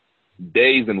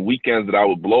days and weekends that I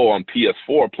would blow on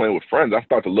PS4 playing with friends, I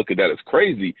start to look at that as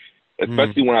crazy,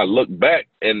 especially when I look back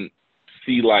and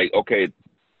see like, okay,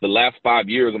 the last 5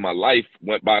 years of my life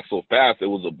went by so fast, it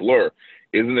was a blur.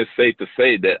 Isn't it safe to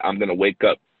say that I'm going to wake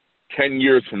up 10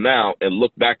 years from now and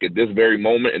look back at this very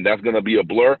moment and that's going to be a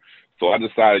blur? So I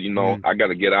decided, I got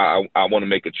to get out. I want to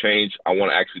make a change. I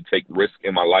want to actually take risk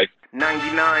in my life.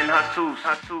 99 hustles.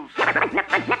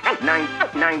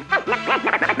 99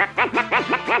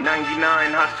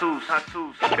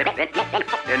 hustles.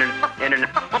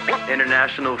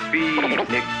 International feed.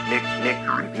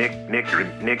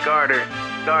 Nick Carter.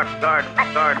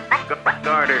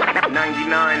 Carter.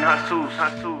 99 hustles.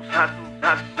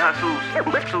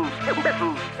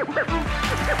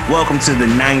 Welcome to the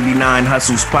 99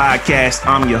 Hustles podcast.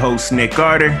 I'm your host, Nick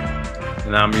Carter.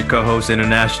 And I'm your co-host,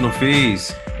 International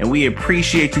Fees. And we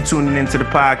appreciate you tuning into the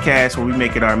podcast where we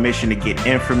make it our mission to get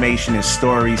information and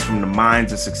stories from the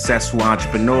minds of successful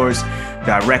entrepreneurs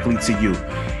directly to you.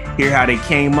 Hear how they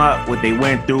came up, what they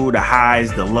went through, the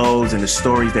highs, the lows, and the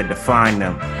stories that define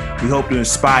them. We hope to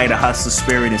inspire the hustle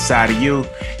spirit inside of you.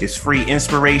 It's free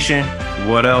inspiration.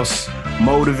 What else?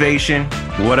 Motivation.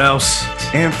 What else?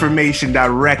 Information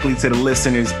directly to the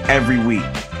listeners every week.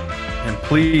 And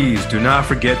please do not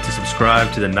forget to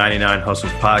subscribe to the 99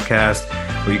 Hustles podcast,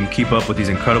 where you can keep up with these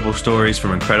incredible stories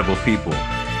from incredible people.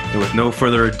 And with no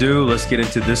further ado, let's get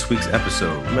into this week's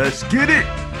episode. Let's get it.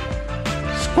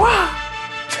 Squaw.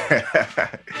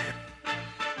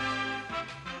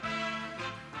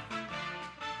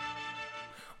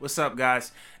 What's up,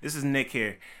 guys? This is Nick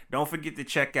here. Don't forget to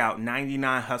check out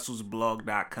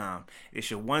 99hustlesblog.com.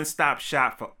 It's your one-stop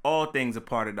shop for all things a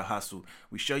part of the hustle.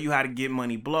 We show you how to get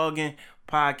money blogging,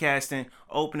 podcasting,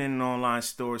 opening an online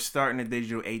store, starting a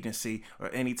digital agency, or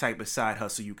any type of side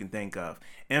hustle you can think of.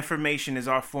 Information is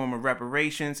our form of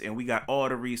reparations, and we got all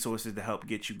the resources to help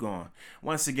get you going.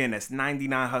 Once again, that's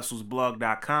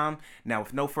 99hustlesblog.com. Now,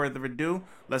 with no further ado,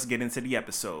 let's get into the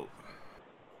episode.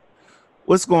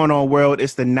 What's going on, world?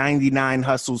 It's the 99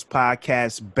 Hustles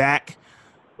podcast, back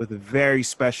with a very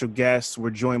special guest. We're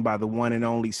joined by the one and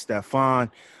only Stefan.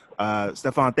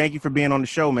 Stefan, thank you for being on the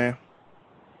show, man.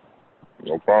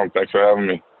 No problem. Thanks for having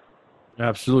me.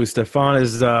 Absolutely. Stefan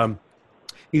is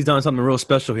he's done something real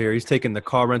special here. He's taken the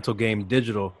car rental game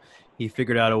digital. He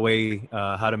figured out a way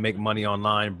how to make money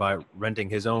online by renting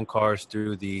his own cars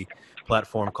through the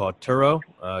platform called Turo.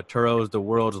 Turo is the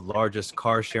world's largest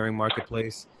car sharing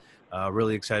marketplace.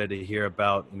 Really excited to hear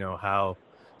about, how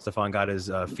Stefan got his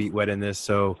feet wet in this.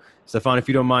 So, Stefan, if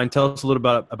you don't mind, tell us a little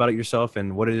about it yourself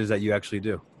and what it is that you actually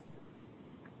do.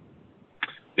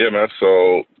 Yeah, man.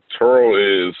 So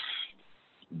Turo is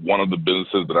one of the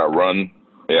businesses that I run.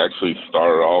 They actually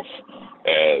started off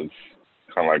as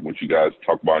kind of like what you guys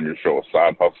talk about on your show, a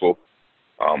side hustle.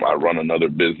 I run another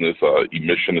business,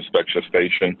 emission inspection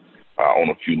station. I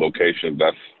own a few locations.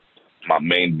 That's my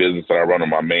main business that I run, on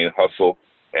my main hustle.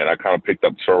 And I kind of picked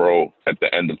up Turo at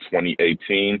the end of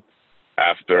 2018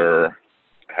 after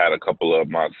I had a couple of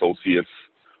my associates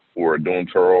who were doing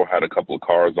Turo, had a couple of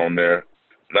cars on there.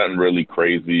 Nothing really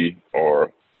crazy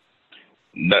or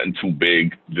nothing too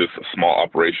big, just a small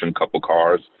operation, couple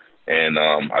cars. And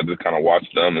I just kind of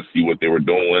watched them and see what they were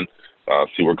doing,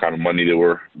 see what kind of money they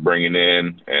were bringing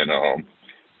in. And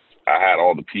I had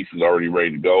all the pieces already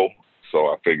ready to go. So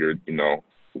I figured,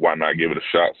 why not give it a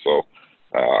shot? So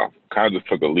kind of just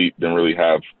took a leap, didn't really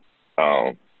have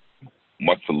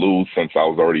much to lose since I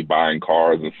was already buying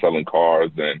cars and selling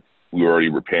cars, and we were already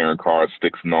repairing cars,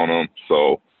 fixing on them.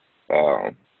 So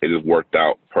it just worked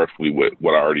out perfectly with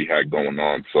what I already had going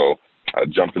on. So I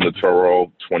jumped into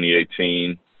Turo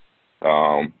 2018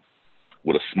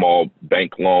 with a small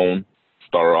bank loan,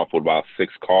 started off with about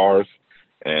 6 cars,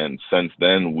 and since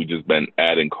then we just been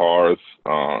adding cars,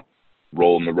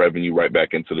 rolling the revenue right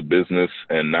back into the business,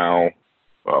 and now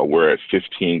we're at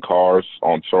 15 cars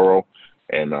on Turo,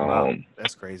 and wow,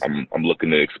 that's crazy. I'm looking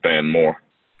to expand more.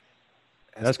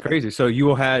 That's crazy. So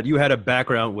you had a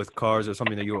background with cars, or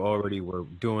something that you already were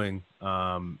doing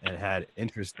and had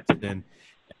interest in, and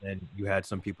then you had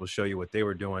some people show you what they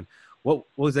were doing.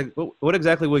 What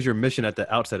exactly was your mission at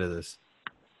the outset of this?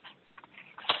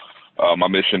 My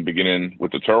mission beginning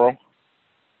with the Turo?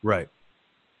 Right.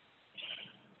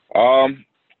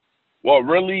 Well,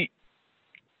 really,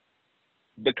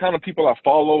 the kind of people I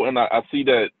follow, and I see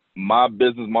that my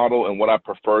business model and what I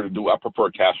prefer to do, I prefer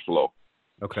cash flow.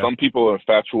 Okay. Some people are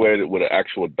infatuated with an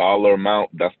actual dollar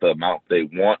amount. That's the amount they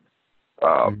want.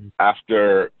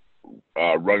 After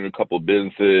running a couple of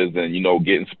businesses and,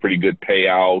 getting some pretty good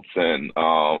payouts and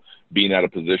being at a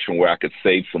position where I could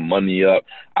save some money up.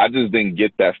 I just didn't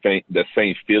get that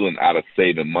same feeling out of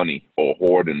saving money or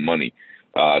hoarding money.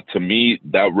 To me,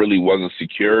 that really wasn't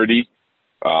security.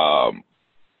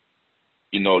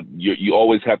 You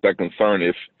always have that concern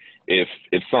if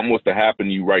something was to happen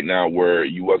to you right now where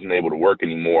you wasn't able to work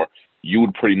anymore, you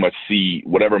would pretty much see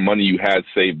whatever money you had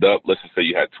saved up. Let's just say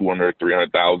you had 200,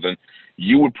 300,000.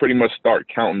 You would pretty much start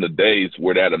counting the days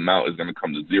where that amount is going to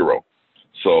come to zero.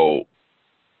 So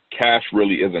cash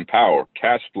really isn't power.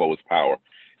 Cash flow is power.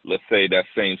 Let's say that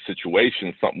same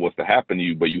situation, something was to happen to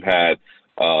you, but you had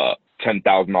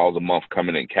 $10,000 a month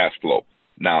coming in cash flow.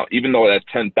 Now, even though that's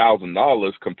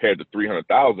 $10,000 compared to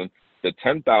 $300,000, the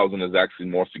 $10,000 is actually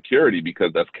more security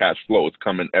because that's cash flow. It's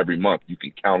coming every month. You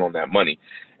can count on that money,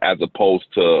 as opposed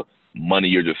to money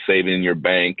you're just saving in your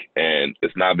bank and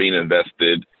it's not being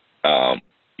invested.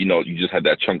 You just had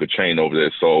that chunk of change over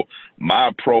there. So my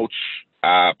approach,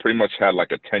 I pretty much had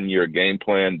like a 10-year game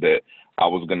plan that I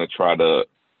was going to try to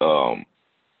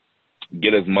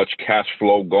get as much cash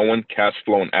flow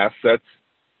and assets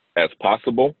as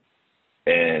possible.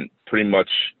 And pretty much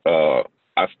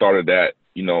I started that,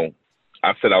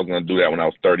 I said I was going to do that when I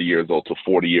was 30 years old to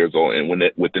 40 years old. And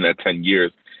within that 10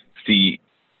 years, see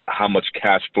how much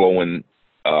cash flowing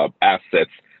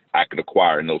assets I could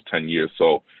acquire in those 10 years.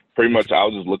 So pretty much I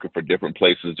was just looking for different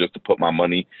places just to put my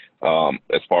money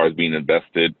as far as being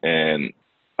invested. And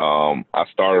I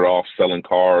started off selling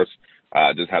cars.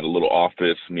 I just had a little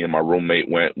office. Me and my roommate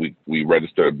went. We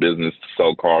registered a business to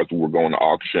sell cars. We were going to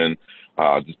auction,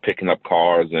 just picking up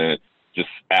cars and just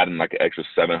adding like an extra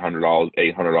 $700,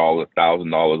 $800,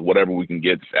 $1,000, whatever we can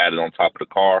get, just add it on top of the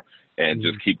car and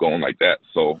just keep going like that.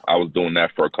 So I was doing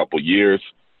that for a couple of years.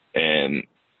 And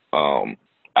I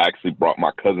actually brought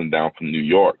my cousin down from New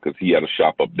York because he had a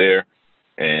shop up there.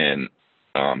 And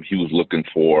he was looking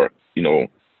for,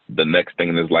 the next thing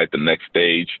in his life, the next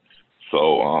stage.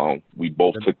 So we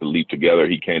both took the leap together.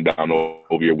 He came down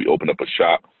over here. We opened up a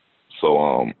shop.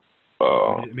 So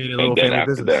made a little family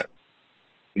business. That,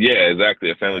 yeah,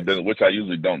 exactly, a family business, which I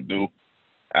usually don't do.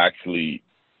 Actually,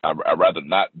 I'd rather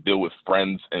not deal with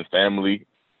friends and family.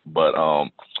 But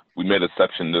we made an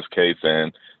exception in this case,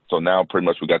 and so now pretty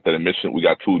much we got that admission. We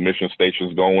got 2 admission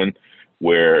stations going,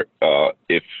 where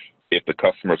if the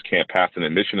customers can't pass an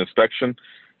admission inspection,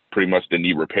 pretty much they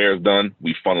need repairs done,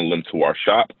 we funnel them to our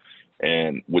shop.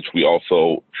 And which we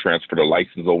also transfer the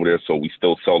license over there, so we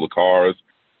still sell the cars.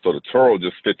 So the Turo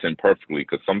just fits in perfectly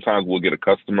because sometimes we'll get a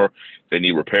customer, they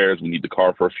need repairs, we need the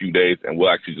car for a few days, and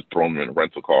we'll actually just throw them in a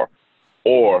rental car.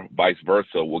 Or vice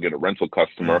versa, we'll get a rental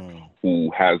customer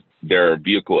who has their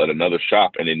vehicle at another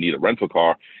shop and they need a rental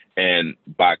car. And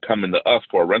by coming to us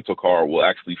for a rental car, we'll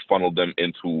actually funnel them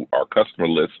into our customer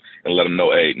list and let them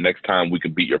know, hey, next time we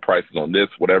can beat your prices on this,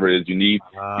 whatever it is you need,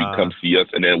 you can come see us.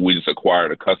 And then we just acquire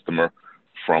the customer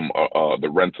from the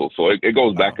rental. So it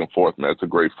goes back and forth, man. It's a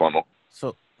great funnel.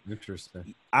 So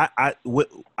interesting. I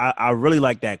really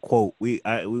like that quote. We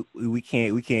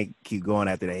can't keep going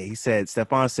after that. He said,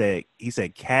 Stefan said,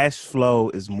 cash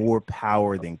flow is more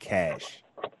power than cash.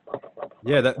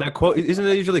 Yeah, that quote, isn't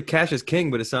it usually cash is king,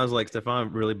 but it sounds like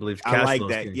Stefan really believes cash flow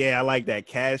is king. Yeah, I like that.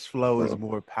 Cash flow is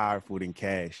more powerful than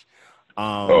cash.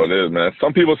 It is, man.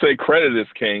 Some people say credit is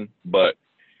king, but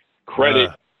credit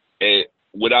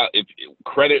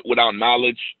credit without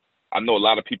knowledge. I know a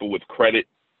lot of people with credit,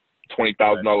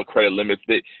 $20,000 credit limits.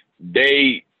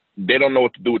 They don't know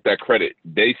what to do with that credit.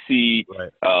 They see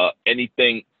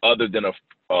anything other than a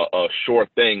sure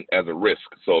thing as a risk.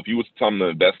 So if you was to tell them to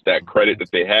invest that credit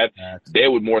that they had, they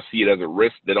would more see it as a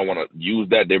risk. They don't want to use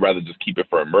that. They'd rather just keep it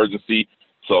for emergency.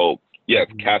 So yes,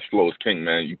 cash flow is king,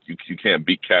 man. You can't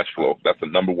beat cash flow. That's the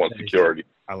number one security.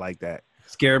 I like that.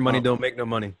 Scared money don't make no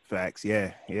money. Facts.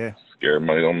 Yeah. Scared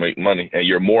money don't make money. And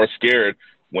you're more scared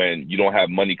when you don't have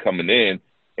money coming in.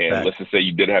 And let's just say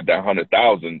you did have that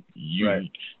 100,000,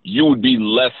 you would be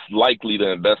less likely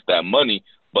to invest that money.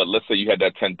 But let's say you had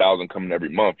that 10,000 coming every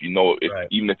month.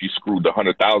 Even if you screwed the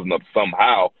 100,000 up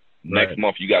somehow, next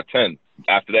month you got 10.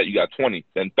 After that you got 20,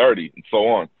 then 30, and so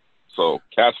on. So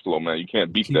cash flow, man, you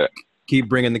can't beat that. Keep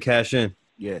bringing the cash in.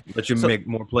 Yeah, let you make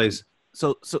more plays.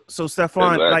 So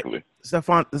Stefan, exactly.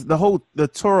 Stefan, the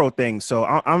Turo thing. So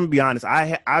I'm gonna be honest.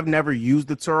 I've never used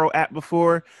the Turo app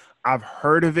before. I've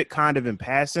heard of it kind of in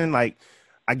passing. Like,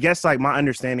 I guess like my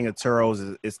understanding of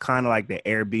Turos is kind of like the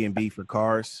Airbnb for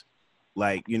cars.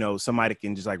 Like, somebody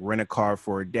can just like rent a car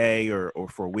for a day or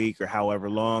for a week or however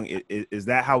long. Is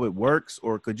that how it works?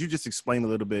 Or could you just explain a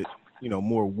little bit,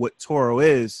 more what Turo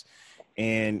is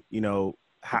and,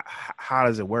 how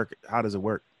does it work? How does it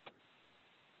work?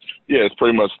 Yeah, it's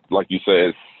pretty much like you said,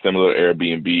 it's similar to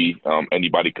Airbnb.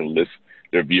 Anybody can list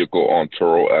their vehicle on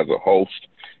Turo as a host,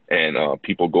 and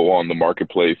people go on the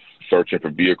marketplace searching for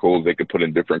vehicles. They can put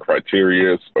in different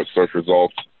criteria or search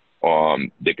results.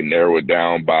 They can narrow it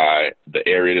down by the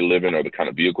area they live in or the kind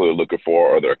of vehicle they're looking for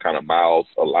or the kind of miles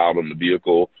allowed on the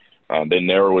vehicle. They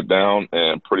narrow it down,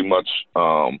 and pretty much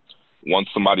once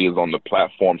somebody is on the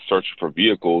platform searching for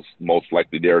vehicles, most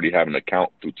likely they already have an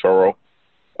account through Turo.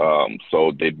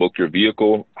 So they book your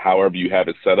vehicle however you have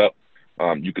it set up.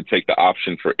 You could take the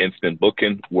option for instant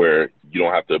booking where you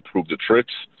don't have to approve the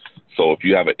trips. So if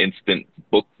you have an instant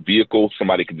book vehicle,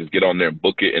 somebody can just get on there and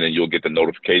book it, and then you'll get the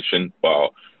notification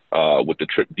with the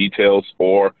trip details.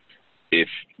 Or if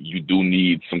you do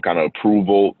need some kind of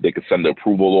approval, they can send the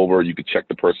approval over. You can check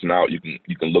the person out. You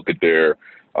can look at their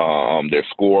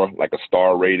score, like a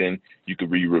star rating. You can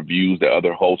read reviews that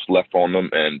other hosts left on them,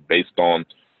 and based on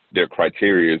their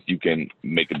criteria, you can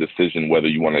make a decision whether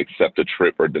you want to accept a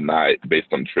trip or deny it based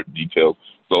on trip details.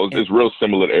 So it's real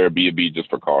similar to Airbnb, just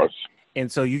for cars. And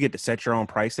so you get to set your own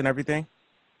price and everything?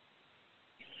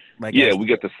 We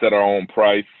get to set our own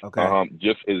price. Okay.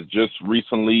 Just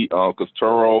recently, because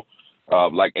Turo,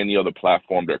 like any other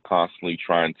platform, they're constantly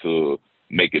trying to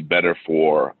make it better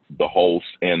for the host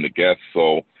and the guests.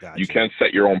 So Gotcha. You can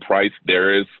set your own price.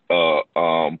 There is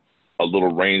a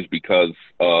little range because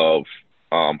of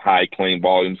high claim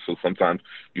volumes. So sometimes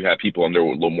you have people on there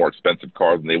with a little more expensive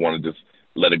cars and they want to just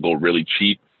let it go really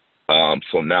cheap.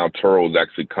 So now Turo is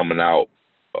actually coming out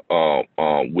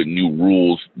with new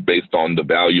rules based on the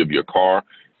value of your car,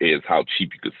 is how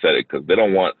cheap you could set it, because they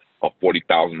don't want a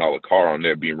 $40,000 car on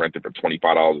there being rented for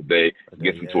 $25 a day,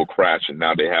 gets into a crash, and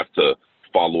now they have to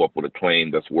follow up with a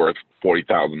claim that's worth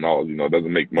 $40,000. It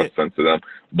doesn't make much sense to them.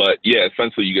 But yeah,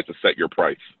 essentially you get to set your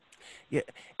price. Yeah,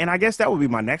 and I guess that would be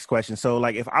my next question. So,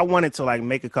 like, if I wanted to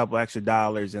make a couple extra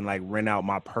dollars and rent out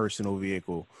my personal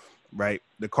vehicle, right,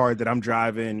 the car that I'm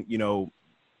driving,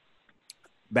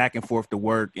 back and forth to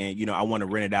work, and I want to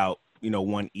rent it out,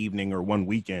 one evening or one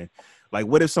weekend.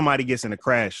 What if somebody gets in a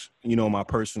crash, my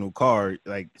personal car?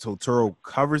 So Turo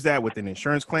covers that with an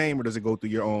insurance claim, or does it go through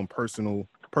your own personal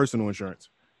insurance?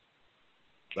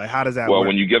 How does that work? Well,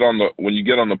 when you get on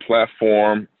the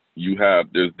platform,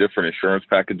 there's different insurance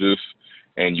packages,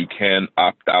 and you can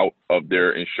opt out of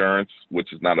their insurance,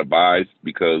 which is not advised,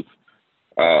 because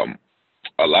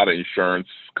a lot of insurance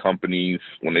companies,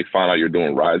 when they find out you're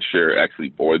doing rideshare, actually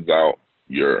voids out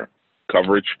your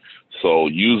coverage. So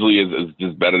usually it's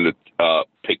just better to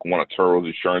pick one of Turo's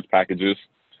insurance packages.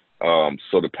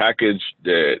 So the package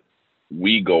that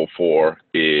we go for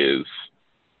is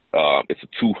it's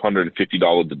a $250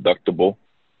 deductible.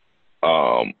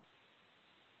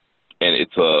 And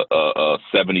it's a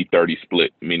 70-30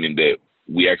 split, meaning that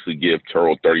we actually give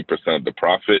Turo 30% of the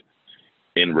profit.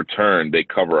 In return, they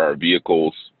cover our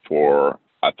vehicles for,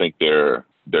 I think their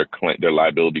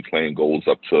liability claim goes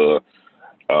up to,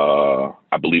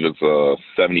 I believe it's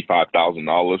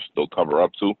 $75,000 they'll cover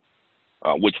up to,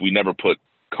 which we never put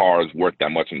cars worth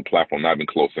that much in the platform, not even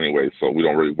close anyway, so we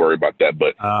don't really worry about that.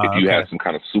 But if you have some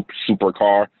kind of super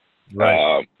car,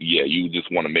 right. You just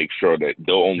want to make sure that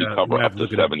they'll only cover up to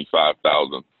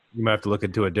 $75,000. You might have to look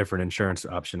into a different insurance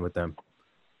option with them.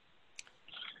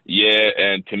 Yeah,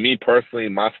 and to me personally,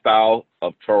 my style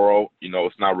of Turo,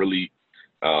 it's not really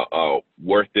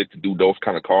worth it to do those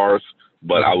kind of cars.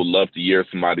 But I would love to hear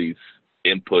somebody's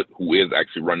input who is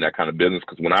actually running that kind of business,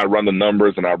 because when I run the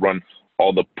numbers and I run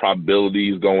all the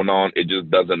probabilities going on, it just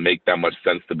doesn't make that much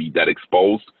sense to be that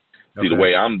exposed. See, the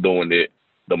way I'm doing it,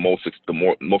 the most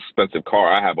expensive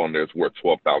car I have on there is worth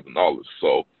 $12,000.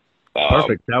 So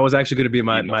perfect. That was actually going to be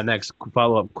my next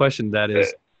follow-up question. That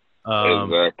is,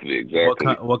 exactly.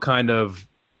 What kind of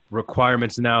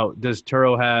requirements now does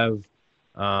Turo have?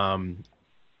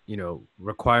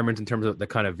 Requirements in terms of the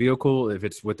kind of vehicle, if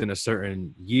it's within a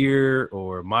certain year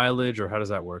or mileage, or how does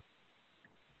that work?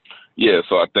 Yeah,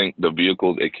 so I think the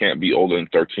vehicles, it can't be older than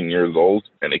 13 years old,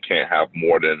 and it can't have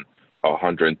more than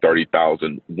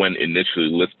 130,000 when initially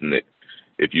listing it.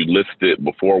 If you list it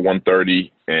before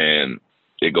 130 and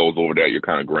it goes over that, you're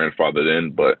kind of grandfathered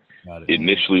in. But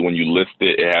initially, when you list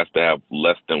it, it has to have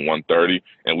less than 130.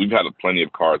 And we've had plenty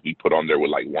of cars we put on there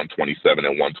with 127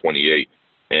 and 128.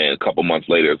 And a couple months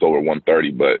later, it's over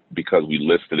 130. But because we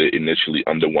listed it initially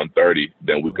under 130,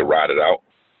 then we could ride it out.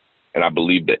 And I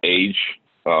believe the age,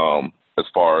 as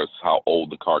far as how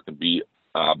old the car can be,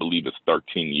 I believe it's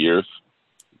 13 years.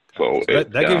 So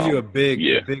that gives you a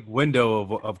big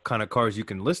window of kind of cars you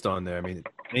can list on there. I mean,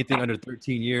 anything under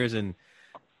 13 years and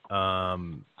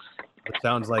It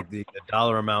sounds like the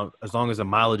dollar amount, as long as the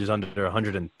mileage is under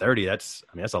 130, that's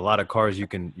a lot of cars you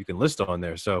can list on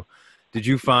there. So, did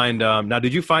you find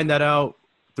did you find that out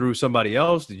through somebody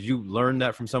else? Did you learn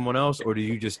that from someone else, or do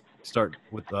you just start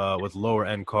with lower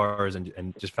end cars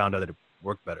and just found out that it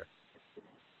worked better?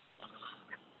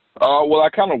 Well, I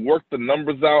kind of worked the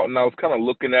numbers out, and I was kind of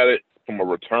looking at it from a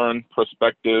return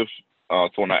perspective.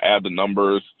 So when I add the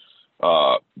numbers,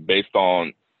 based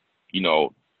on,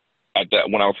 at that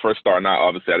when I was first starting out,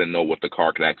 obviously I didn't know what the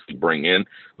car could actually bring in.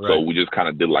 Right. So we just kind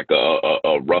of did like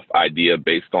a rough idea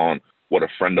based on what a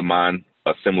friend of mine,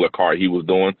 a similar car he was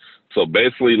doing. So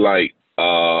basically, like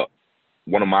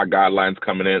one of my guidelines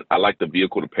coming in, I like the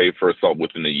vehicle to pay for itself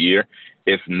within a year.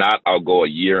 If not, I'll go a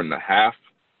year and a half.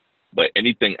 But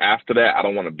anything after that, I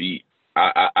don't want to be.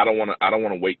 I don't want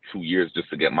to wait 2 years just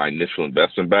to get my initial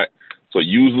investment back. So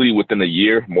usually within a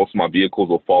year, most of my vehicles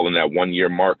will fall in that 1 year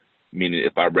mark. Meaning,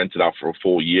 if I rent it out for a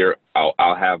full year,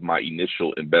 I'll have my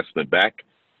initial investment back,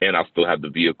 and I'll still have the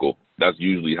vehicle. That's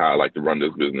usually how I like to run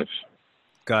this business.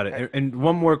 Got it. And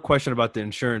one more question about the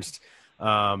insurance.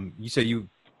 You said you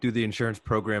do the insurance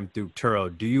program through Turo.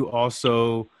 Do you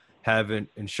also have an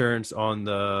insurance on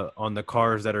the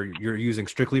cars that you're using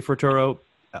strictly for Turo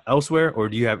elsewhere, or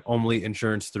do you have only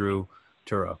insurance through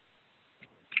Turo?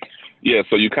 Yeah,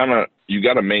 so you got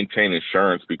to maintain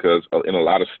insurance because in a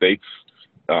lot of states,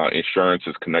 insurance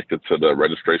is connected to the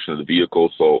registration of the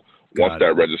vehicle. So once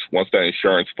that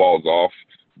insurance falls off,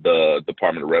 the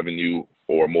Department of Revenue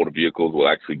or motor vehicles will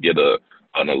actually get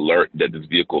an alert that this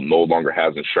vehicle no longer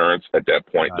has insurance. At that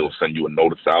point, they'll send you a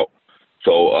notice out.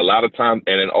 So a lot of times,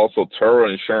 and then also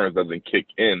Turo insurance doesn't kick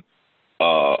in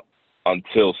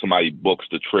until somebody books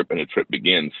the trip and the trip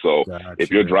begins. So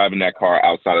if you're driving that car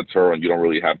outside of Turo and you don't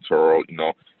really have Turo,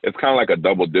 it's kind of like a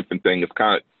double dipping thing. It's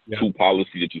kind of two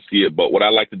policy that you see it. But what I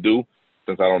like to do,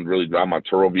 since I don't really drive my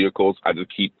Turo vehicles, I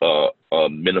just keep a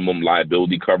minimum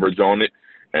liability coverage on it.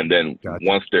 And then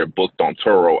once they're booked on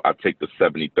Turo, I take the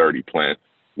 70-30 plan,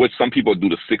 which some people do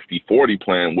the 60-40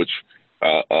 plan, which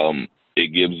it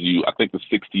gives you, I think the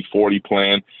 60-40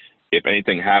 plan, if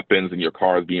anything happens and your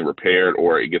car is being repaired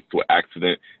or it gets to an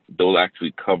accident, they'll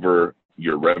actually cover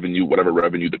your revenue, whatever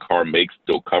revenue the car makes,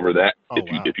 they'll cover that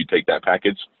if you take that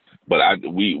package. But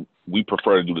we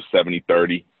prefer to do the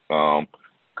 70-30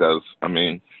 because,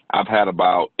 I've had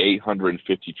about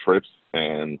 850 trips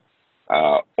and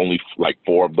only like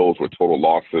 4 of those were total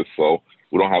losses. So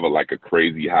we don't have a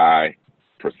crazy high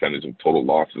percentage of total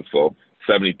losses. So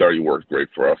 70-30 works great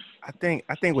for us. I think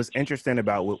what's interesting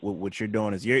about what you're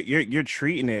doing is you're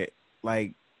treating it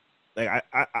like I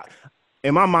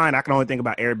in my mind, I can only think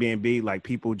about Airbnb. Like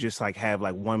people just have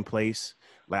one place.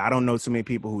 Like I don't know too many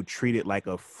people who treat it like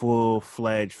a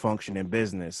full-fledged functioning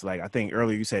business. Like I think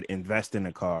earlier you said invest in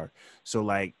a car. So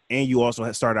and you also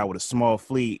had started out with a small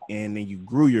fleet and then you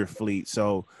grew your fleet.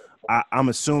 So I'm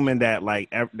assuming that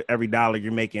every dollar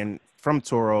you're making from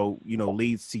Turo,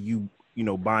 leads to you,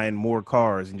 buying more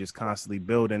cars and just constantly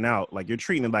building out. Like you're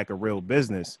treating it like a real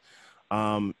business.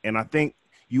 And I think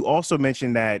you also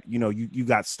mentioned that, you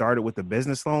got started with a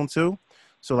business loan too.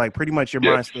 So pretty much your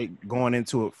mind state going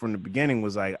into it from the beginning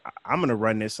was I'm going to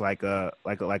run this like a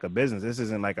business. This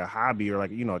isn't like a hobby or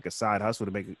like a side hustle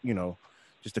to make,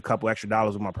 just a couple extra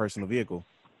dollars with my personal vehicle.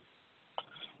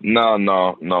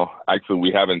 No. Actually,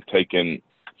 we haven't taken,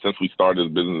 since we started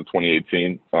this business in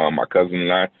 2018, my cousin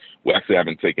and I, we actually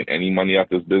haven't taken any money out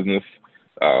this business.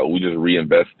 We just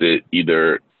reinvested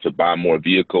either to buy more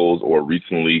vehicles or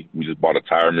recently we just bought a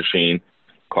tire machine,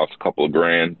 cost a couple of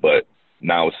grand, but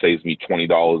now it saves me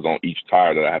 $20 on each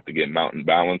tire that I have to get mountain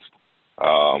balanced.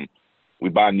 We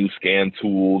buy new scan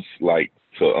tools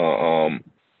to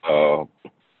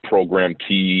program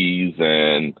keys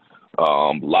and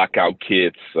lockout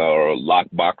kits or lock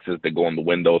boxes that go on the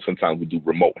window. Sometimes we do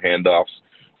remote handoffs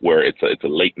where it's a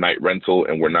late night rental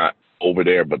and we're not over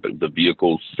there, but the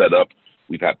vehicle's set up.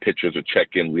 We've had pictures of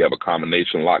check-in. We have a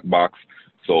combination lock box.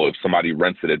 So if somebody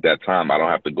rents it at that time, I don't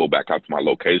have to go back out to my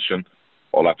location.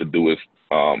 All I have to do is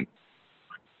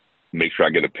make sure I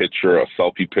get a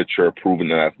selfie picture, proving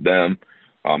that that's them.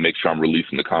 Make sure I'm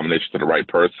releasing the combination to the right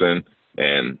person.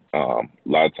 And a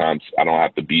lot of times I don't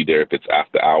have to be there if it's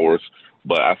after hours.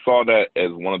 But I saw that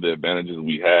as one of the advantages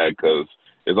we had because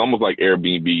it's almost like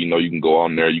Airbnb. You can go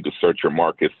on there, you can search your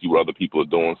market, see what other people are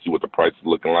doing, see what the price is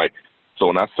looking like. So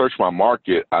when I searched my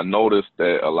market, I noticed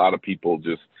that a lot of people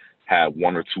just have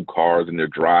 1 or 2 cars in their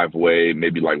driveway,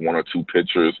 maybe 1 or 2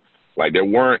 pictures. There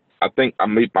weren't, I think I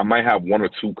might have 1 or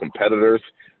 2 competitors,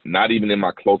 not even in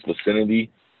my close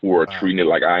vicinity, who are treating it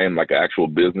like I am, like an actual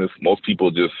business. Most people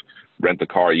just rent a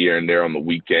car here and there on the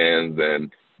weekends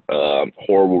and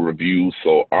horrible reviews.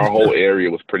 So our whole area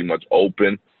was pretty much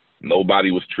open. Nobody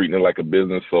was treating it like a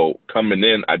business. So coming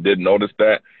in, I did notice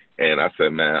that. And I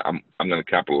said, man, I'm going to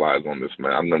capitalize on this,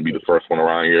 man. I'm going to be the first one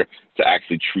around here to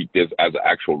actually treat this as an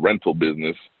actual rental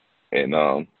business. And,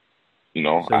 you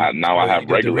know, So I have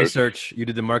regulars. You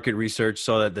did the market research,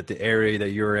 saw that the area that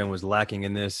you were in was lacking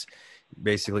in this,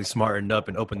 basically smartened up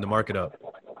and opened the market up.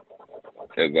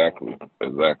 Exactly.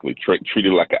 Treat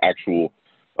it like an actual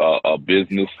a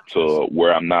business to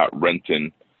where I'm not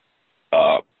renting.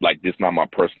 Like this, not my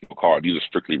personal car. These are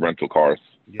strictly rental cars.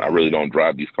 Yeah. I really don't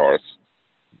drive these cars.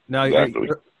 Now, Exactly.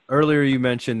 earlier you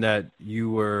mentioned that you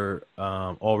were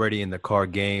already in the car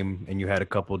game and you had a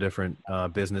couple different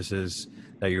businesses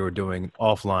that you were doing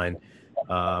offline.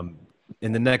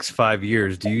 In the next 5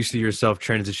 years, do you see yourself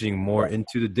transitioning more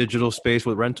into the digital space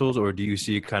with rentals, or do you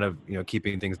see kind of, you know,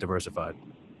 keeping things diversified?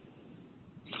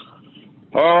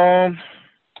 My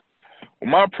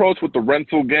approach with the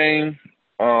rental game,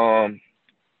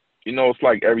 you know, it's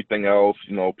like everything else.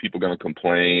 You know, people are gonna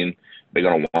complain. They're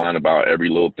gonna whine about every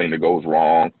little thing that goes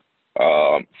wrong.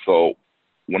 So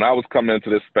when I was coming into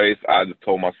this space, I just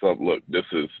told myself, look,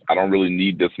 I don't really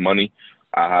need this money.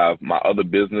 I have my other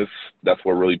business. That's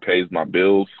what really pays my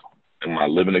bills and my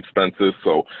living expenses.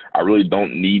 So I really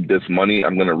don't need this money.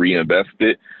 I'm going to reinvest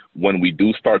it. When we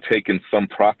do start taking some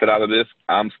profit out of this,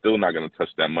 I'm still not going to touch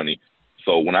that money.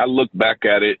 So when I look back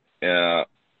at it,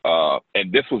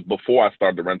 and this was before I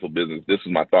started the rental business, this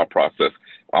was my thought process.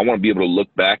 I want to be able to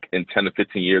look back in 10 to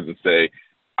 15 years and say,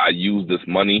 I used this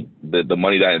money, the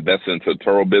money that I invested into the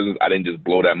Turo business. I didn't just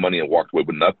blow that money and walk away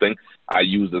with nothing. I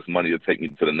used this money to take me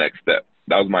to the next step.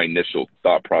 That was my initial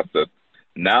thought process.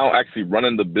 Now, actually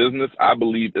running the business, I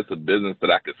believe it's a business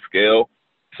that I could scale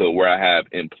to where I have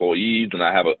employees and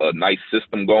I have a nice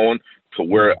system going to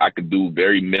where I could do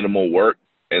very minimal work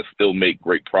and still make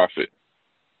great profit.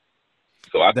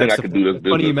 So I think I could do this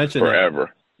business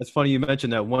forever. That's funny you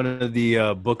mentioned that. One of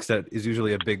the books that is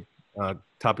usually a big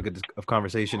topic of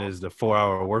conversation is the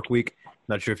 4-Hour Work Week.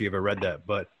 Not sure if you ever read that,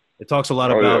 but it talks a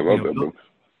lot about.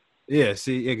 Yeah,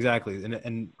 see, exactly.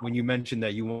 And when you mentioned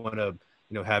that you want to,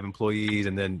 you know, have employees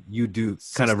and then you do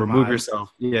kind of remove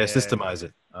yourself, systemize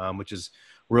it, which is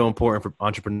real important for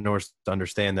entrepreneurs to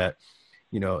understand that,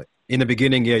 you know, in the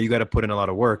beginning, you got to put in a lot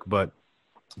of work, but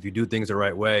if you do things the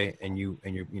right way and you're,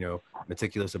 you know,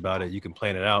 meticulous about it, you can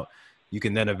plan it out. You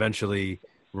can then eventually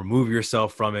remove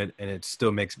yourself from it and it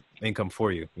still makes income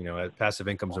for you. You know, passive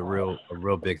income is a real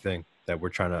big thing that we're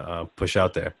trying to push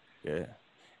out there. Yeah.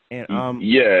 And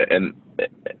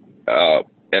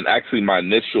and actually my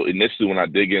initially when I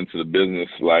dig into the business,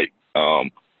 like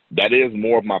that is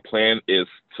more of my plan is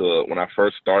to, when I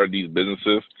first started these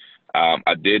businesses,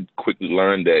 I did quickly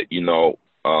learn that, you know,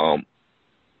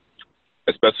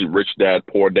 especially Rich Dad,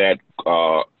 Poor Dad,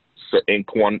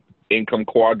 income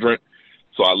quadrant.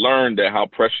 So I learned that how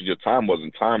precious your time was,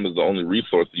 and time is the only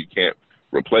resource that you can't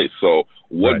replace. So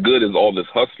what good is all this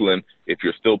hustling if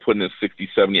you're still putting in 60,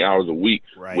 70 hours a week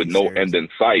with no end in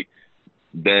sight?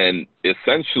 Then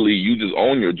essentially you just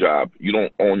own your job. You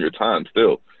don't own your time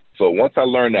still. So once I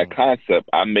learned that concept,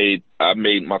 I made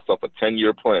myself a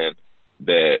 10-year plan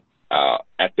that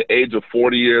at the age of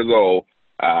 40 years old,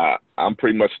 I'm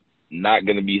pretty much not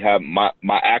going to be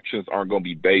my actions aren't going to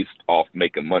be based off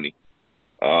making money.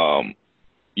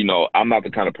 You know, I'm not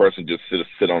the kind of person just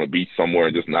sit on a beach somewhere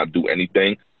and just not do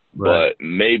anything. Right. But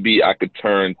maybe I could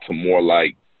turn to more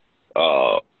like,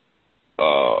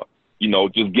 you know,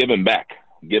 just giving back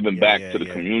to the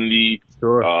community.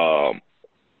 Sure.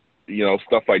 You know,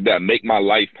 stuff like that. Make my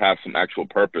life have some actual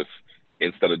purpose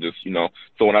instead of just, you know.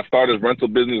 So when I started this rental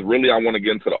business, really I want to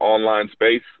get into the online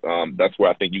space. That's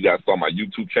where I think you guys saw my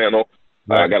YouTube channel.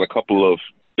 Right. I got a couple of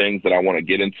things that I want to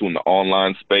get into in the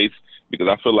online space, because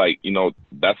I feel like, you know,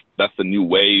 that's the new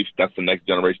wave. That's the next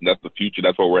generation. That's the future.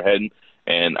 That's where we're heading.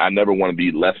 And I never want to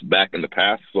be left back in the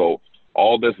past. So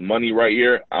all this money right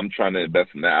here, I'm trying to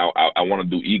invest in that. I want to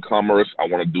do e-commerce. I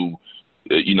want to do,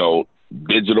 you know,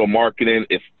 digital marketing.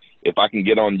 If I can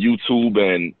get on YouTube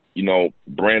and, you know,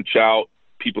 branch out,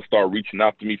 people start reaching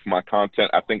out to me for my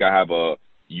content. I think I have a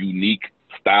unique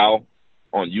style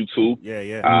on YouTube.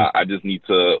 I just need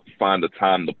to find the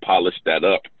time to polish that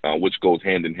up, which goes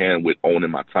hand in hand with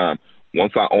owning my time.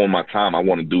 Once I own my time, I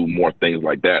want to do more things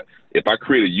like that. If I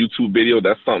create a YouTube video,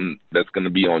 that's something that's going to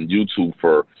be on YouTube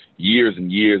for years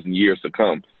and years and years to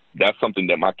come. That's something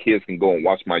that my kids can go and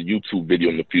watch my YouTube video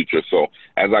in the future. So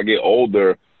as I get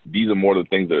older, these are more the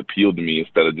things that appeal to me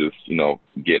instead of just, you know,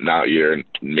 getting out here and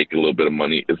making a little bit of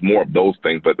money. It's more of those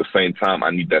things. But at the same time,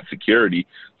 I need that security.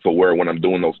 So where when I'm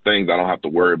doing those things, I don't have to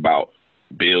worry about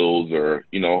bills or,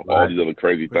 all these other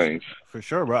crazy things. For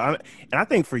sure, bro. And I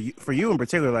think for you in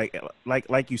particular,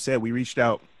 like you said, we reached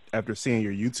out after seeing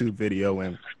your YouTube video,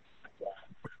 and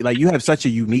like you have such a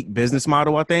unique business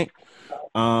model. I think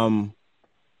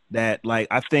that like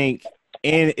I think,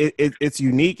 and it's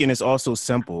unique and it's also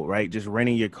simple, right? Just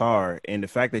renting your car, and the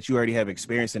fact that you already have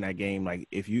experience in that game. Like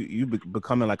if you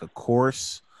becoming like a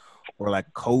course or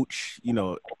like coach,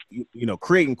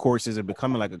 creating courses and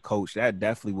becoming like a coach, that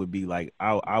definitely would be like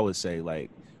I would say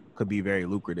like could be very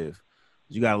lucrative.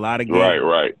 You got a lot of games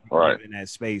right in that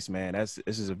space, man. This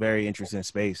is a very interesting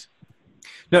space.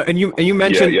 No, and you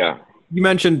mentioned yeah. You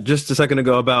mentioned just a second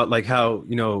ago about like how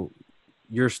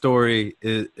your story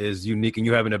is unique and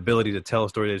you have an ability to tell a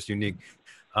story that's unique.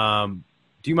 Do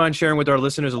you mind sharing with our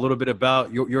listeners a little bit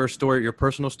about your story, your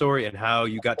personal story, and how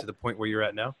you got to the point where you're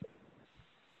at now?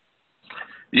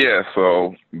 Yeah,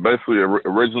 so basically,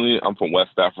 originally I'm from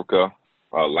West Africa,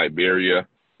 Liberia,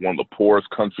 one of the poorest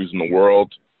countries in the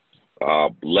world.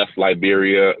 Left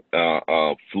Liberia,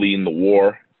 fleeing the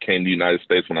war, came to the United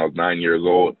States when I was 9 years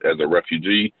old as a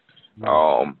refugee.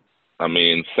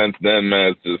 Since then,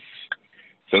 man,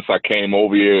 since I came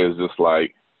over here, it's just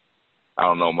like, I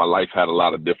don't know, my life had a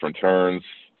lot of different turns.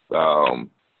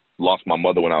 Lost my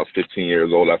mother when I was 15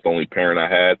 years old. That's the only parent I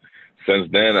had.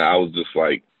 Since then, I was just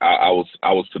like, I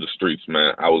was to the streets,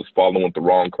 man. I was following with the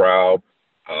wrong crowd.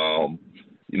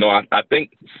 I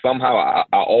think somehow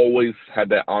I always had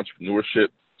that entrepreneurship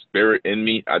spirit in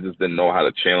me. I just didn't know how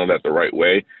to channel that the right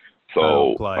way.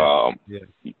 So,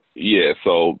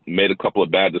 so made a couple of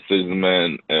bad decisions,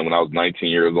 man. And when I was 19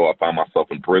 years old, I found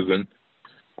myself in prison.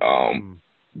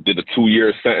 Did a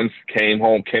 2-year sentence, came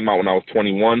out when I was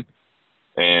 21.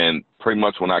 And pretty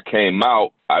much when I came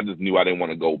out, I just knew I didn't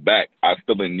want to go back. I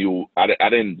still didn't I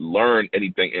didn't learn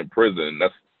anything in prison.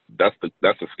 That's the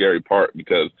scary part,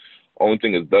 because only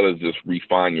thing it's done is just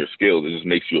refine your skills. It just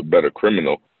makes you a better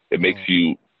criminal.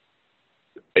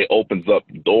 It opens up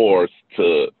doors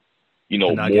to,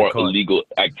 more illegal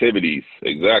activities.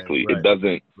 Exactly.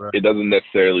 Right. It doesn't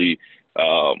necessarily,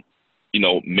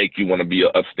 make you want to be an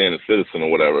upstanding citizen or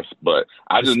whatever. But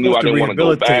I just knew I didn't want to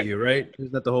go back. You, right?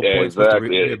 Isn't that the whole point? Exactly.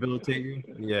 To rehabilitate you?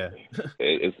 Yeah.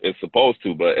 It's supposed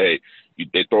to, but hey,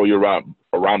 they throw you around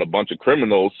a bunch of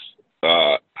criminals.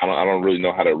 I don't really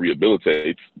know how to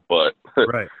rehabilitate, but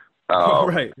right.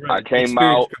 I came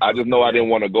out. I just know I didn't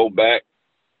want to go back.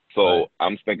 So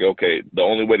I'm thinking, okay, the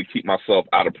only way to keep myself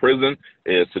out of prison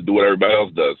is to do what everybody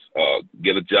else does.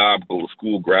 Get a job, go to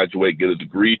school, graduate, get a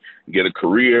degree, get a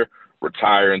career,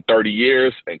 retire in 30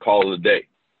 years, and call it a day.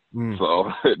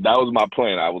 So that was my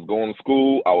plan. I was going to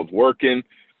school. I was working.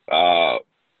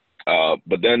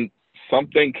 But then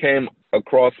something came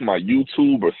across my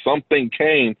YouTube, or something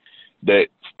came that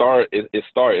sparked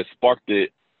the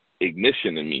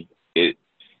ignition in me.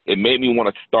 It made me want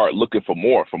to start looking for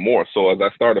more. So as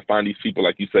I started to find these people,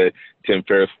 like you said, Tim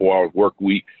Ferriss, 4 Hour Work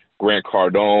Week, Grant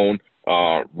Cardone,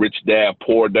 Rich Dad,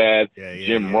 Poor Dad,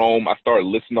 Jim Rome, I started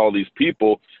listening to all these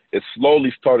people. It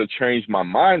slowly started to change my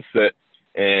mindset,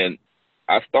 and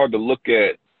I started to look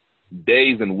at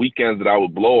days and weekends that I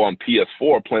would blow on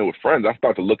PS4 playing with friends. I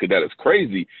started to look at that as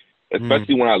crazy,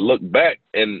 especially when I look back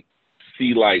and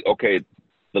see like, okay,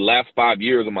 the last 5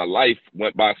 years of my life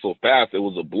went by so fast, it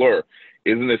was a blur.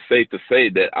 Isn't it safe to say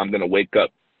that I'm going to wake up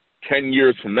 10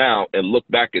 years from now and look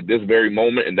back at this very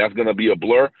moment, and that's going to be a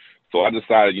blur? So I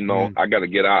decided, I got to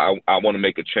get out. I want to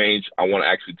make a change. I want to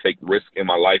actually take risk in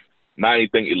my life. Not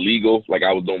anything illegal like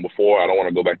I was doing before. I don't want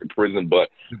to go back to prison, but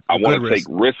I want to take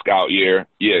risk out here.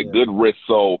 Yeah, good risk.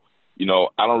 So,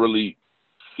 I don't really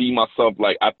see myself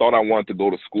like, I thought I wanted to go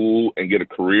to school and get a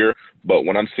career, but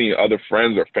when I'm seeing other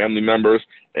friends or family members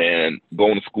and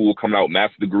going to school, coming out with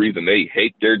master's degrees, and they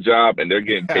hate their job and they're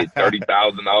getting paid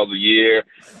 $30,000 a year,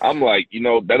 I'm like,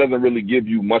 that doesn't really give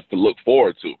you much to look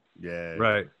forward to. Yeah.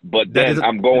 Right. But then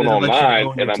I'm going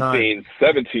online and I'm seeing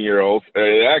 17-year-olds.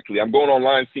 Exactly. I'm going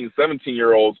online seeing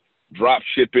 17-year-olds drop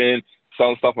shipping,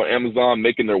 selling stuff on Amazon,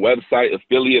 making their website,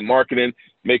 affiliate marketing,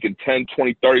 making $10,000,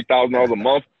 $20,000, $30,000 a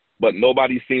month. But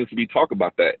nobody seems to be talking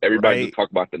about that. Everybody just talk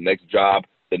about the next job,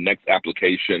 the next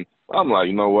application. I'm like,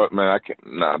 you know what, man?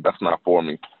 That's not for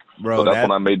me. Bro, so that's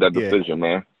when I made that decision,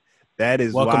 man. That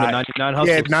is welcome why. To 99 Hustles.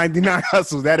 Yeah, 99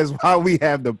 Hustles. That is why we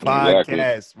have the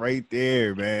podcast right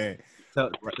there, man.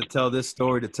 To tell this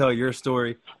story, to tell your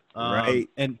story. Right.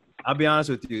 And I'll be honest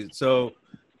with you. So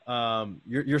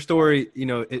your story,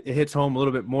 it hits home a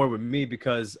little bit more with me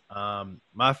because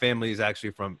my family is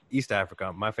actually from East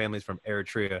Africa. My family's from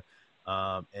Eritrea.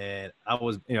 And I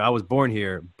was born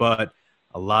here, but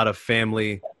a lot of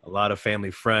family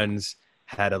friends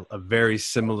had a very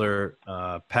similar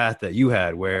path that you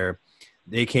had, where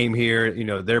they came here, you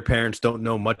know, their parents don't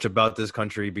know much about this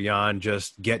country beyond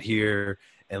just get here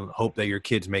and hope that your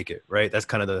kids make it, right? That's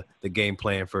kind of the game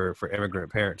plan for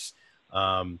immigrant parents.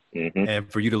 Mm-hmm. And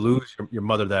for you to lose your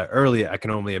mother that early, I can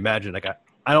only imagine. Like,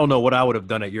 I don't know what I would have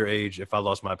done at your age if I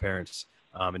lost my parents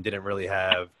and didn't really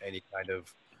have any kind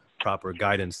of proper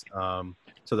guidance.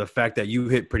 So the fact that you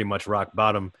hit pretty much rock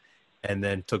bottom and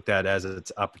then took that as an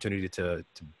opportunity to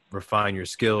refine your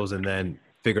skills and then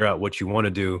figure out what you want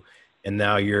to do. And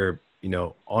now you're, you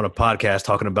know, on a podcast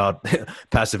talking about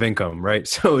passive income, right?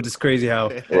 So it's crazy how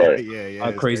Right.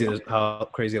 how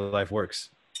crazy life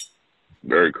works.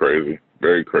 Very crazy.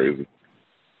 Very crazy.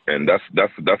 And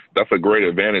that's a great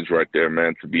advantage right there,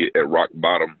 man, to be at rock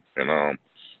bottom. And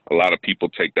a lot of people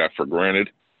take that for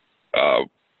granted.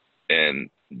 And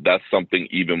that's something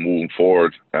even moving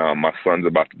forward. My son's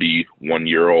about to be 1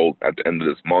 year old at the end of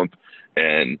this month.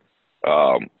 And,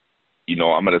 you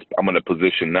know, I'm in a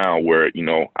position now where, you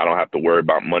know, I don't have to worry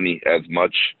about money as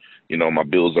much. You know, my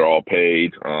bills are all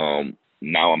paid.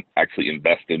 Now I'm actually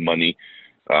investing money,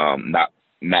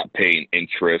 not paying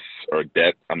interest or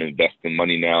debt. I'm investing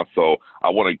money now. So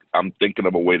I'm thinking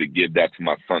of a way to give that to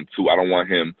my son too. I don't want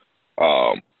him,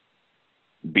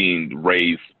 being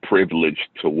raised privileged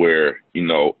to where, you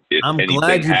know, if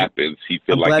anything happens, he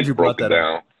feels like he's broken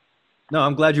down. No,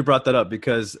 I'm glad you brought that up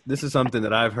because this is something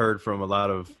that I've heard from a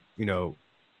lot of, you know,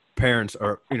 parents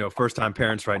or, you know, first-time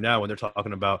parents right now when they're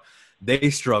talking about they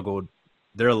struggled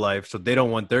their life, so they don't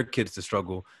want their kids to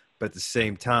struggle. But at the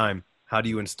same time, how do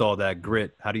you install that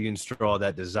grit? How do you install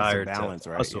that desire balance, to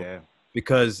right? hustle? Yeah.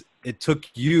 Because it took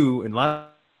you and a lot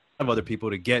of other people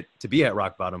to be at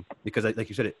rock bottom because, like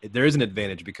you said, there is an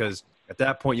advantage because at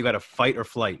that point you got to fight or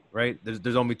flight, right?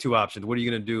 There's only two options. What are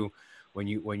you going to do when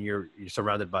you're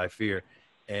surrounded by fear?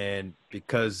 And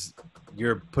because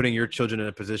you're putting your children in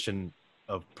a position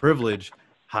of privilege,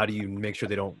 how do you make sure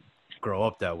they don't grow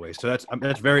up that way? So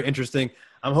that's very interesting.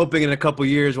 I'm hoping in a couple of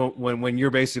years when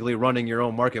you're basically running your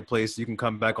own marketplace, you can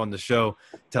come back on the show,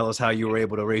 tell us how you were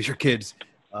able to raise your kids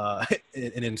and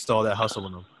install that hustle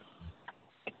in them.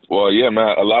 Well, yeah,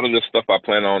 man, a lot of this stuff I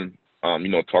plan on, you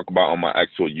know, talk about on my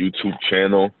actual YouTube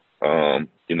channel.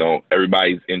 You know,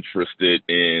 everybody's interested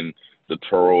in the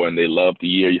Turo and they love to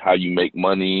hear how you make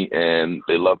money and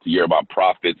they love to hear about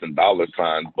profits and dollar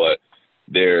signs, but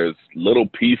there's little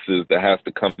pieces that has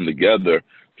to come together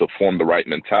to form the right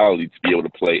mentality to be able to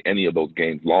play any of those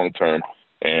games long term.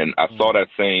 And I saw that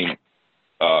same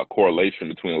correlation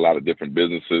between a lot of different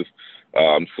businesses.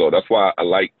 So that's why I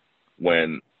like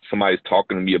when somebody's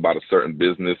talking to me about a certain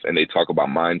business and they talk about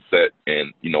mindset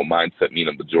and, you know, mindset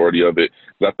meaning the majority of it.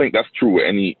 Because I think that's true with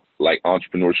any like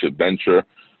entrepreneurship venture.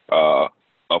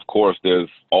 Of course, there's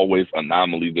always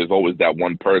anomalies. There's always that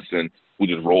one person who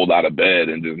just rolled out of bed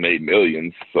and just made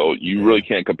millions. So you really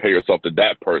can't compare yourself to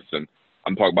that person.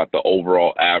 I'm talking about the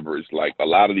overall average. Like a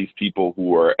lot of these people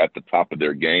who are at the top of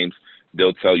their games,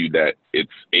 they'll tell you that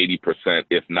it's 80%,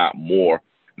 if not more,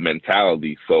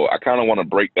 mentality. So I kind of want to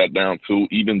break that down too.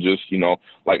 Even just, you know,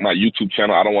 like my YouTube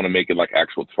channel, I don't want to make it like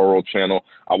actual Toro channel.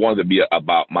 I want it to be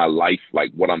about my life,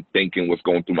 like what I'm thinking, what's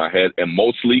going through my head. And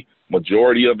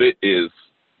majority of it is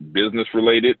business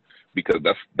related because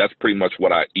that's pretty much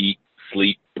what I eat,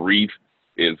 sleep, breathe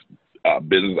is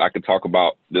business. I could talk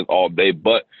about this all day,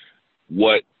 but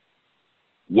what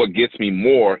gets me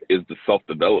more is the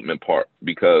self-development part,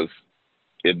 because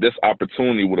if this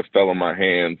opportunity would have fell in my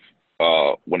hands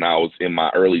when I was in my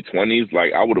early 20s,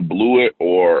 like I would have blew it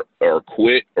or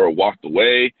quit or walked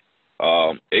away.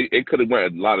 It could have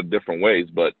went a lot of different ways,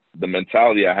 but the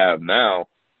mentality I have now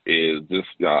is just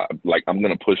like I'm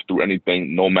going to push through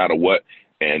anything no matter what.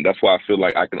 And that's why I feel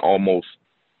like I can almost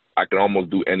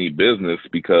do any business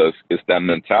because it's that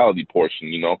mentality portion,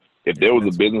 you know. If there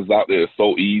was a business out there that's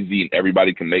so easy and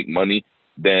everybody can make money,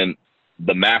 then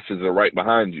the masses are right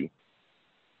behind you.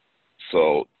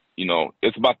 So, you know,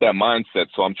 it's about that mindset.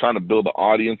 So I'm trying to build an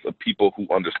audience of people who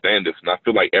understand this. And I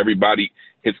feel like everybody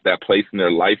hits that place in their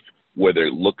life where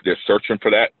they're searching for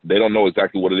that. They don't know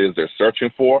exactly what it is they're searching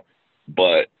for,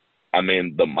 but I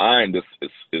mean, the mind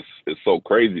is so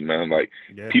crazy, man. Like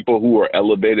people who are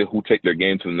elevated, who take their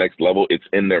game to the next level, it's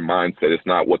in their mindset. It's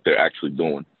not what they're actually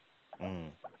doing.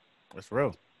 That's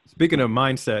real. Speaking of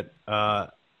mindset,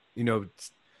 you know,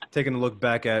 taking a look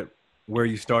back at where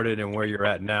you started and where you're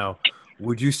at now,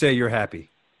 would you say you're happy?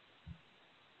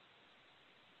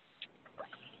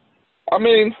 I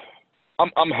mean,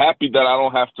 I'm happy that I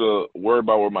don't have to worry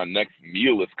about where my next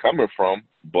meal is coming from,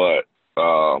 but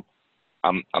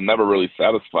I'm never really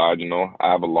satisfied. You know,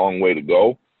 I have a long way to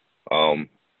go.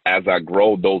 as I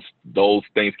grow, those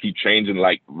things keep changing.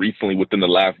 Like recently, within the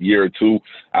last year or two,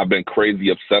 I've been crazy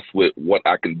obsessed with what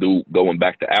I can do going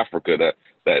back to Africa.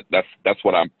 That's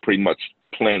what I'm pretty much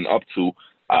planning up to.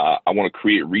 I want to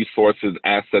create resources,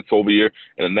 assets over here,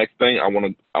 and the next thing I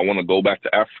want to go back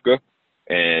to Africa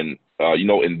and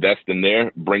invest in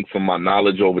there, bring some of my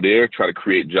knowledge over there, try to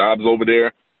create jobs over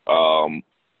there.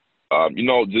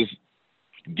 Just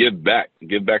give back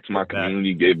to my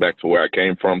community, give back to where I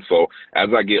came from. So as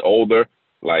I get older,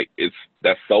 like it's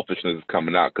that selfishness is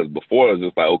coming out, because before it was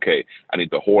just like, okay, I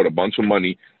need to hoard a bunch of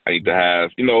money. I need to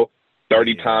have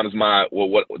 30 times my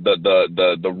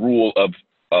the rule of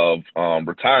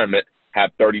retirement.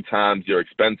 Have 30 times your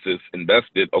expenses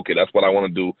invested. Okay, that's what I want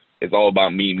to do. It's all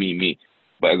about me.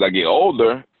 But as I get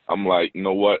older, I'm like, you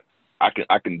know what? I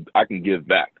can give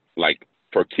back. Like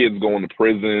for kids going to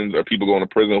prisons or people going to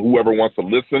prison, whoever wants to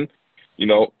listen,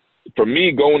 for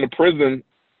me, going to prison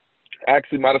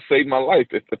actually might have saved my life.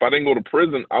 If I didn't go to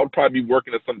prison, I would probably be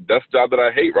working at some desk job that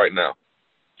I hate right now.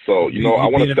 So, I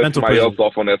want to set somebody else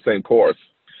off on that same course.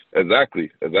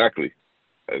 Exactly. I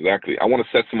want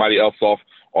to set somebody else off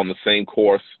on the same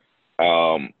course.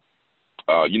 I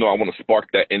want to spark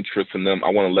that interest in them. I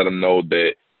want to let them know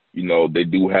that, they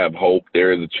do have hope.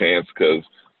 There is a chance, because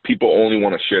people only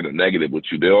want to share the negative with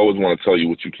you. They always want to tell you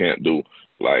what you can't do.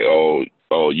 Like, oh,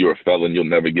 you're a felon. You'll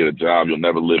never get a job. You'll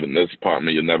never live in this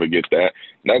apartment. You'll never get that.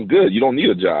 And that's good. You don't need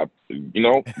a job.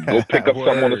 Go pick up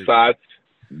something on the side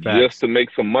just to make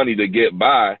some money to get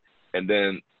by. And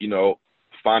then,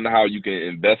 find out how you can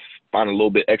invest, find a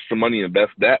little bit extra money,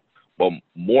 invest that. But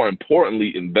more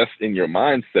importantly, invest in your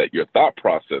mindset, your thought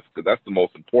process, because that's the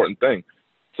most important thing.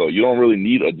 So you don't really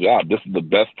need a job. This is the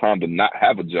best time to not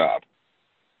have a job.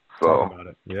 So talk about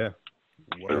it. Yeah.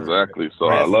 Exactly. So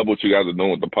I love what you guys are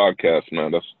doing with the podcast,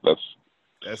 man.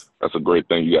 That's a great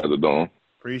thing you guys are doing.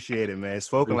 Appreciate it, man.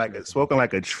 Spoken like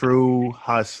a true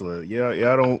hustler.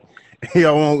 Y'all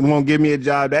won't give me a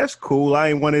job. That's cool. I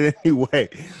ain't want it anyway.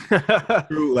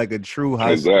 Like a true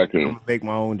hustler. Exactly. I'm gonna make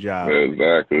my own job.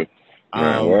 Exactly.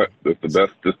 Man, what? That's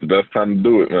the best time to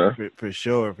do it, man. For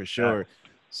sure.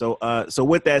 So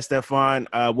with that, Stefan,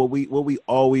 what we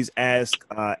always ask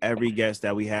every guest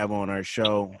that we have on our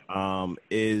show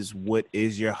is, what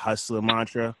is your hustler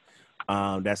mantra?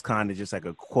 That's kind of just like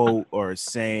a quote or a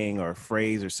saying or a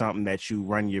phrase or something that you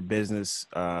run your business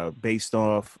based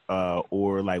off,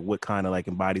 or like what kind of like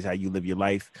embodies how you live your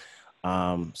life.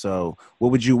 So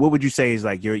what would you say is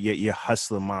like your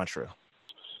hustler mantra?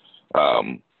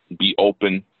 Be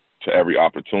open to every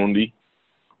opportunity,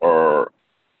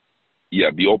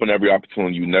 be open to every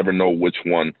opportunity. You never know which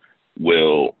one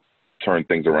will turn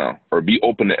things around. Or be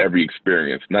open to every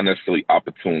experience, not necessarily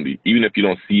opportunity. Even if you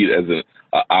don't see it as an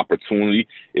opportunity,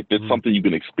 if it's something you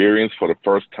can experience for the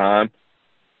first time,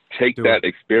 take that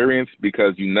experience,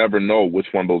 because you never know which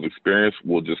one of those experiences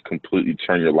will just completely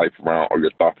turn your life around or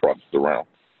your thought process around.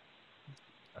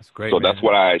 That's great. So man. That's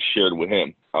what I shared with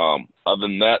him. Other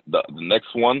than that, the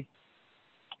next one,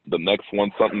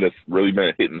 something that's really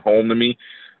been hitting home to me.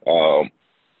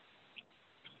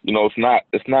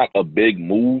 It's not a big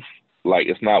move. Like,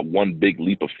 it's not one big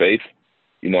leap of faith.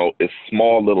 It's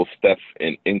small little steps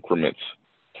in increments.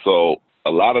 So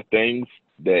a lot of things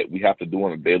that we have to do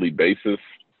on a daily basis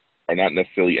are not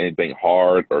necessarily anything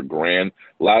hard or grand.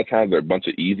 A lot of times they're a bunch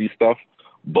of easy stuff,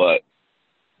 but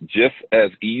just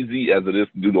as easy as it is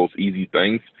to do those easy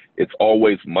things, it's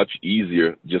always much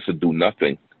easier just to do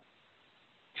nothing.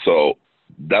 So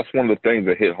that's one of the things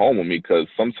that hit home with me, because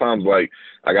sometimes, like,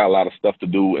 I got a lot of stuff to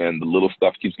do and the little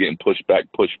stuff keeps getting pushed back.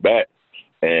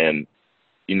 And,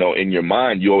 in your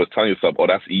mind, you always tell yourself, oh,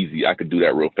 that's easy. I could do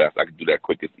that real fast. I could do that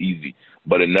quick. It's easy.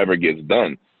 But it never gets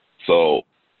done. So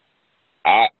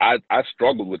I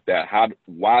struggled with that.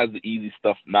 Why does the easy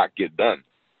stuff not get done?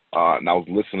 And I was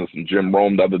listening to some Jim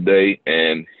Rome the other day,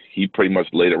 and he pretty much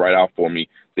laid it right out for me.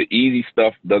 The easy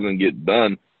stuff doesn't get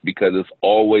done because it's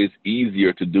always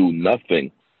easier to do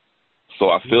nothing. So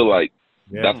I feel like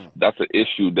that's an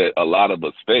issue that a lot of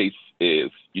us face is,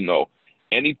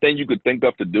 anything you could think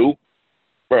of to do,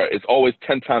 bro, it's always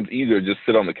 10 times easier to just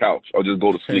sit on the couch or just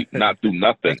go to sleep, not do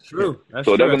nothing. That's true.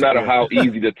 So it doesn't matter how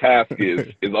easy the task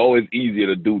is. It's always easier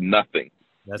to do nothing.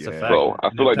 That's a fact. So I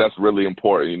feel like that's really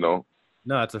important, No,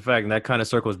 it's a fact. And that kind of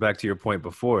circles back to your point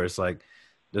before. It's like,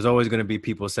 there's always going to be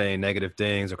people saying negative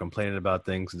things or complaining about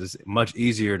things. It's much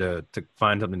easier to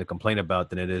find something to complain about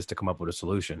than it is to come up with a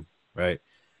solution, right?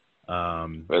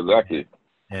 Exactly.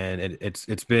 And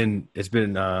it's been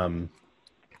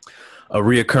a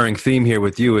reoccurring theme here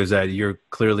with you, is that you're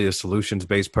clearly a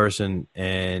solutions-based person,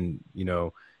 and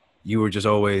you were just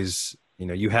always,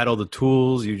 you had all the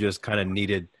tools. You just kind of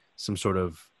needed some sort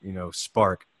of,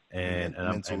 spark and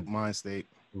mental mind state.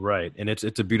 Right. And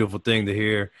it's a beautiful thing to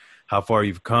hear how far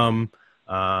you've come.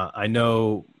 I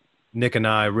know Nick and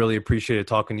I really appreciated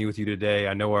talking to you with you today.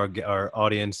 I know our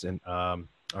audience and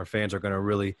our fans are going to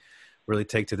really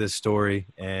take to this story.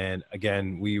 And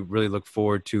again, we really look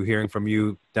forward to hearing from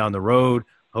you down the road.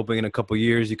 Hoping in a couple of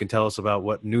years you can tell us about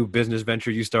what new business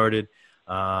venture you started.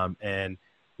 And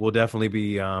we'll definitely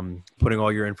be putting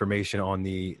all your information on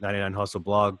the 99 Hustle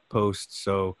blog post.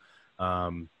 So,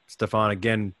 Stefan,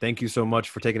 again, thank you so much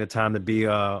for taking the time to be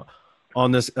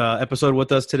on this episode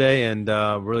with us today, and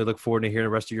really look forward to hearing the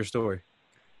rest of your story.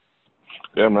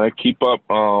 Yeah, man. Keep up.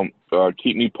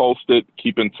 Keep me posted.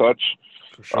 Keep in touch.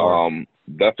 For sure.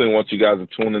 Definitely want you guys to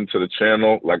tune into the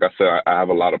channel. Like I said, I have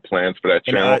a lot of plans for that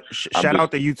channel. Shout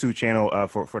out the YouTube channel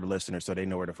for the listeners so they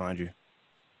know where to find you.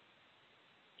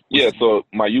 Yeah, so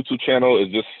my YouTube channel is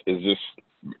just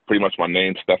pretty much my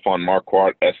name, Stefan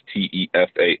Marquardt,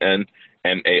 STEFAN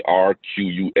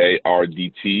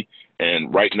MARQUARDT.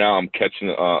 And right now I'm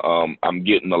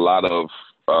getting a lot of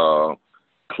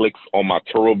clicks on my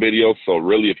Turo videos. So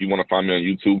really, if you want to find me on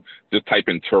YouTube, just type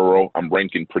in Turo. I'm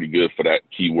ranking pretty good for that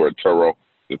keyword Turo.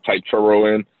 Just type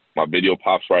Turo in, my video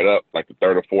pops right up, like the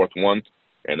third or fourth one.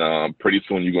 And pretty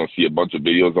soon you're going to see a bunch of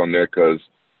videos on there because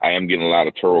I am getting a lot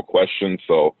of Turo questions.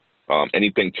 So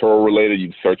anything Turo related, you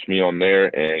can search me on there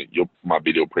and my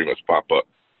video pretty much pop up.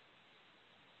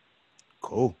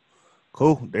 Cool.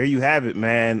 There you have it,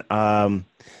 man.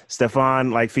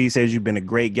 Stefan, like Fee says, you've been a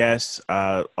great guest.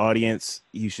 Audience,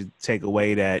 you should take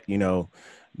away that,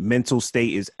 mental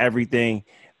state is everything.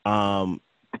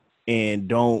 And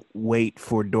don't wait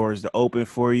for doors to open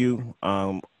for you.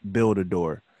 Build a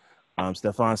door.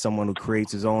 Stefan's someone who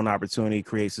creates his own opportunity,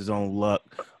 creates his own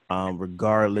luck,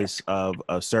 regardless of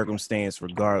a circumstance,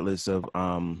 regardless of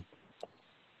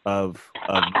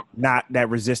not that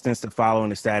resistance to following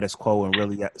the status quo and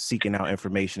really seeking out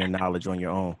information and knowledge on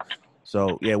your own.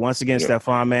 So yeah, once again,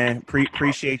 Stefan, man,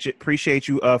 appreciate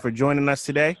you for joining us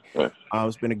today.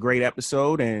 It's been a great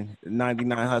episode, and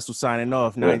 99 Hustle signing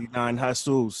off. 99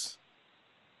 Hustles.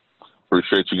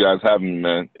 Appreciate you guys having me,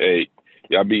 man. Hey,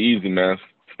 y'all be easy, man.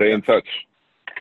 Stay in touch.